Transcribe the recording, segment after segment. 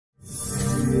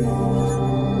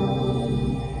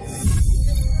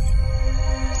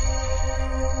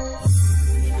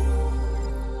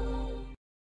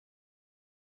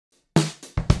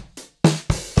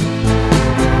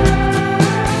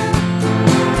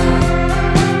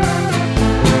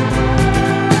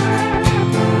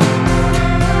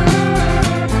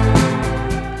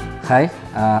Hi,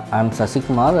 I'm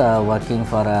Sasikumar, working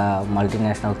for a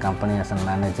multinational company as a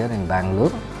manager in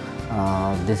Bangalore.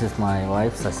 This is my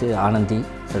wife Anandi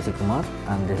Sasikumar,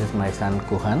 and this is my son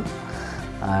Kuhan.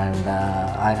 And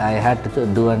I had to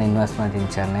do an investment in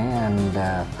Chennai, and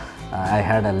I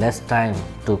had a less time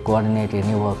to coordinate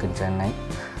any work in Chennai.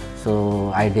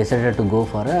 So I decided to go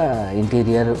for a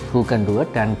interior who can do a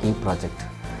turnkey project.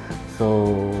 So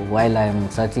while I am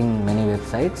searching many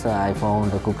websites, I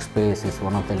found Cookscape is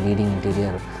one of the leading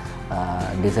interior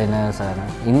designers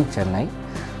in Chennai.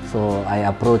 So I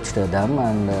approached them,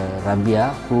 and Rabia,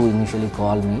 who initially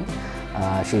called me,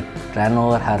 she ran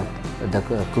over the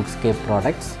Cookscape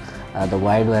products, the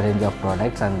wide range of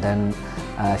products, and then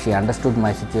she understood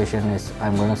my situation is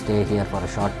I'm going to stay here for a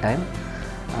short time.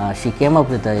 She came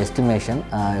up with the estimation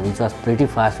which was pretty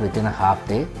fast within a half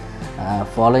day.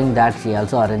 Following that, she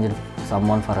also arranged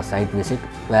someone for a site visit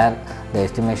where the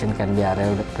estimation can be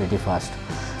arrived pretty fast.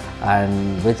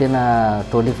 And within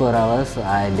 24 hours,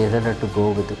 I decided to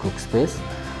go with the Cookspace.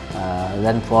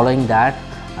 Then following that,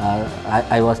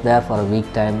 I was there for a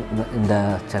week time in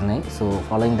the Chennai. So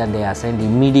following that, they assigned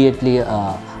immediately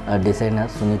a designer,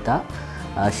 Sunita.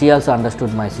 She also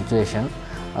understood my situation.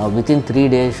 Within 3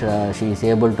 days, she is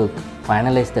able to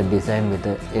finalize the design with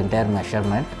the entire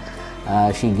measurement.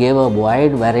 She gave a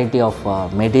wide variety of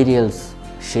materials,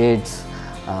 shades,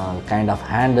 kind of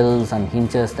handles and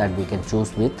hinges that we can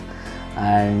choose with.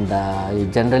 And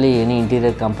generally any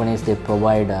interior companies, they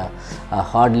provide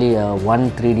hardly one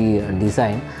 3D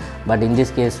design, but in this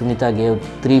case Sunita gave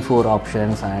 3-4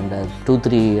 options and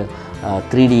 2-3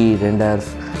 3D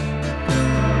renders.